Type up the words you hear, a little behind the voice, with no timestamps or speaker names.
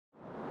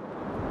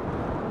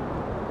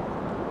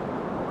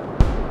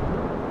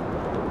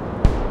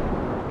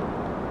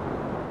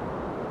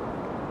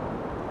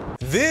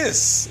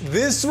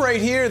This right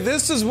here,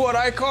 this is what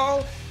I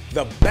call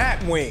the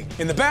bat wing.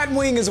 And the bat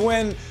wing is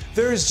when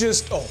there's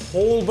just a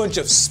whole bunch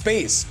of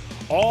space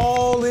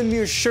all in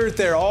your shirt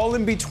there, all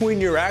in between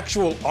your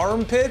actual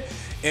armpit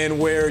and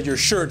where your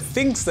shirt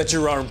thinks that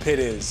your armpit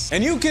is.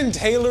 And you can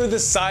tailor the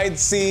side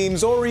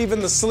seams or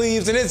even the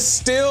sleeves, and it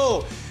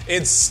still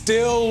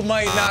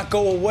might not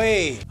go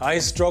away. I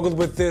struggled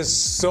with this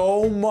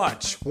so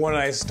much when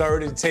I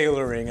started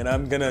tailoring, and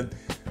I'm gonna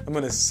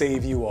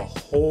save you a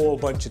whole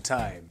bunch of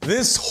time.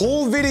 This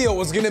whole video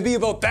was gonna be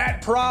about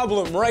that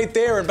problem right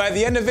there, and by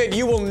the end of it,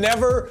 you will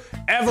never,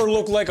 ever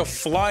look like a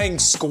flying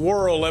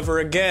squirrel ever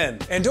again.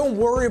 And don't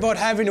worry about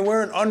having to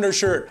wear an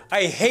undershirt.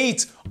 I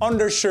hate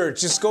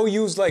undershirts. Just go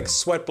use like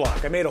sweat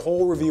block. I made a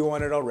whole review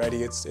on it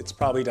already. It's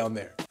probably down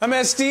there. I'm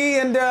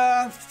SD, and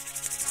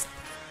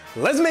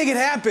let's make it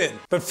happen.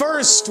 But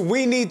first,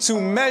 we need to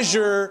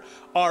measure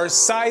our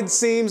side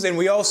seams, and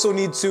we also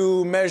need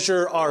to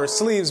measure our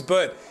sleeves,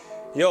 but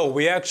yo,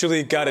 we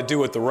actually gotta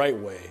do it the right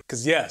way.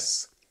 Cause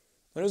yes,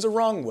 there's a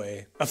wrong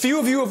way. A few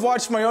of you have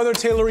watched my other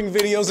tailoring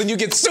videos and you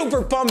get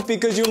super pumped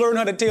because you learn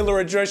how to tailor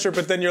a dress shirt,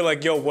 but then you're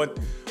like, yo,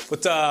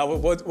 what's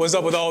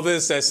up with all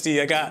this,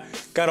 SD? I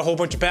got a whole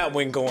bunch of bat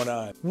wing going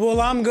on. Well,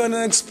 I'm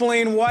gonna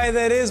explain why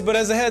that is, but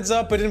as a heads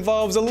up, it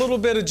involves a little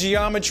bit of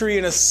geometry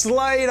and a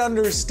slight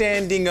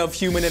understanding of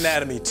human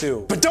anatomy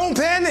too. But don't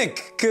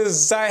panic,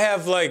 cause I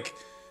have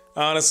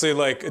honestly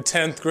a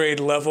 10th grade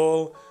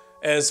level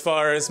as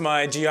far as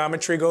my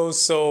geometry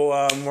goes, so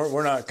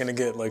we're not gonna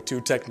get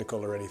too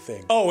technical or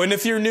anything. Oh, and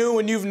if you're new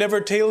and you've never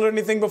tailored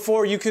anything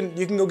before, you can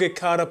go get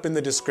caught up in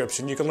the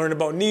description. You can learn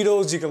about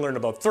needles, you can learn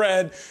about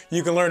thread,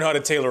 you can learn how to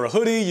tailor a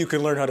hoodie, you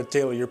can learn how to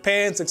tailor your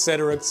pants,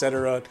 etc.,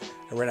 etc.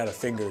 I ran out of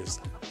fingers,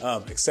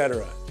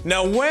 etc.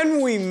 Now,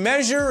 when we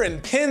measure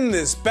and pin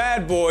this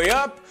bad boy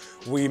up,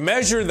 we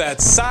measure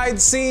that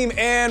side seam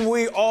and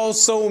we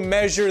also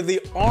measure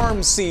the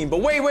arm seam.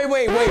 But wait,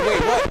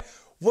 what?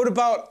 What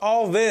about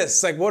all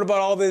this? What about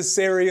all this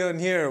area in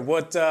here?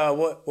 What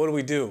do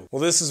we do?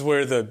 Well, this is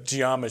where the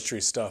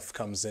geometry stuff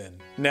comes in.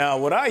 Now,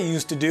 what I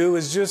used to do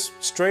is just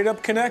straight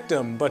up connect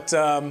them, but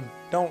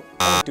don't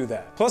do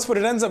that. Plus, what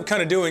it ends up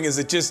kind of doing is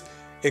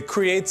it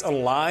creates a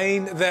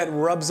line that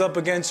rubs up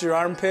against your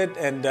armpit,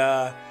 and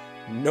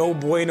no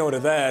bueno to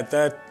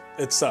that.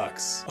 It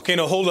sucks. Okay,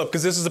 no, hold up,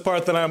 because this is the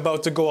part that I'm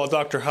about to go all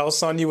Dr.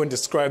 House on you and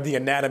describe the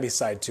anatomy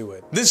side to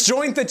it. This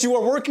joint that you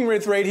are working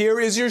with right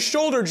here is your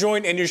shoulder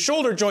joint, and your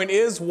shoulder joint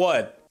is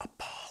what? A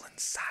ball and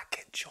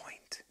socket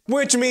joint.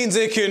 Which means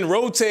it can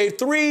rotate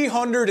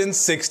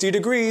 360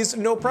 degrees,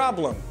 no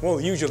problem. Well,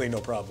 usually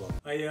no problem.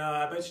 I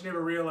bet you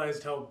never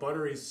realized how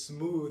buttery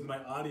smooth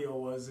my audio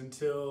was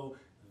until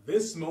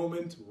this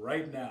moment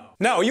right now.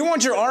 Now, you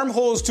want your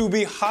armholes to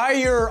be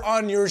higher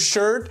on your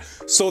shirt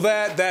so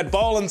that that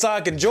ball and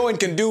socket joint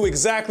can do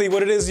exactly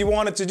what it is you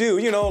want it to do.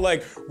 You know,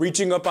 like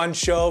reaching up on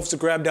shelves to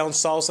grab down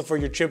salsa for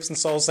your chips and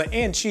salsa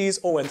and cheese.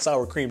 Oh, and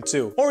sour cream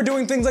too. Or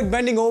doing things like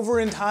bending over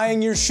and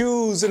tying your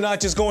shoes and not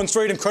just going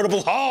straight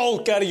Incredible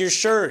Hulk out of your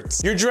shirt.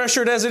 Your dress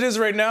shirt as it is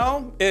right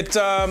now,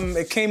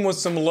 it came with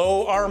some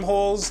low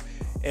armholes,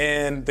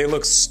 and they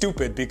look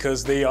stupid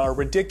because they are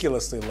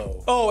ridiculously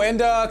low. Oh, and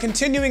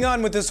continuing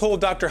on with this whole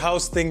Dr.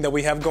 House thing that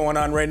we have going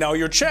on right now,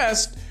 your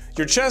chest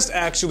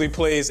actually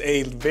plays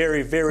a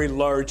very, very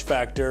large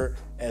factor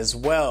as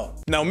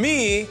well. Now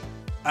me,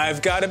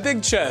 I've got a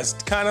big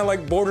chest, kind of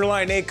like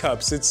borderline A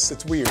cups.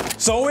 It's weird.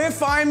 So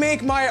if I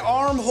make my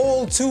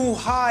armhole too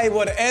high,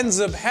 what ends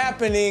up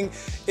happening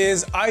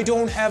is I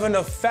don't have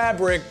enough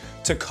fabric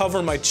to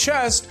cover my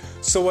chest,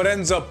 so it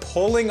ends up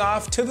pulling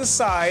off to the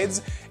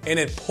sides, and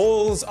it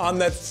pulls on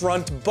that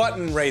front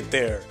button right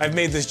there. I've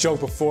made this joke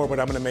before, but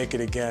I'm gonna make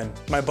it again.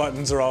 My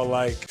buttons are all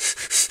like...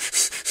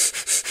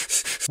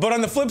 But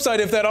on the flip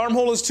side, if that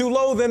armhole is too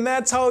low, then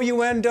that's how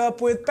you end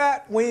up with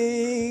bat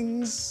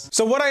wings.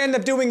 So what I end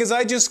up doing is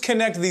I just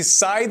connect the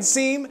side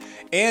seam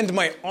and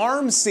my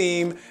arm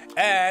seam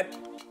at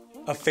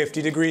a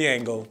 50-degree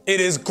angle.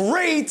 It is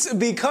great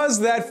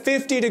because that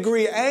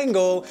 50-degree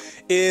angle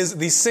is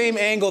the same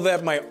angle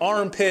that my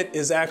armpit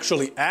is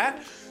actually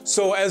at.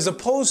 So as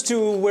opposed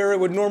to where it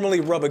would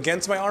normally rub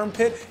against my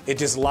armpit, it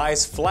just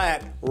lies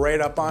flat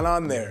right up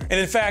on there. And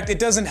in fact, it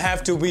doesn't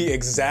have to be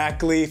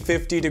exactly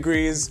 50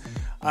 degrees.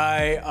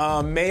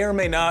 I may or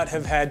may not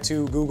have had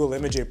to Google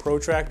image a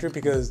protractor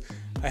because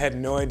I had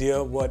no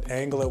idea what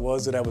angle it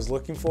was that I was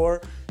looking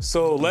for.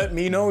 So let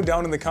me know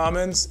down in the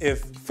comments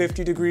if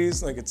 50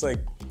 degrees, it's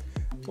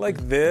like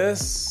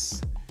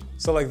this.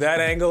 So like that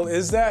angle,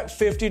 is that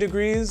 50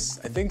 degrees?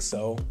 I think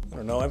so. I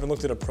don't know, I haven't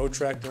looked at a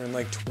protractor in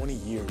 20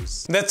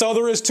 years. And that's all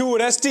there is to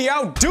it. SD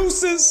out,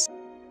 deuces!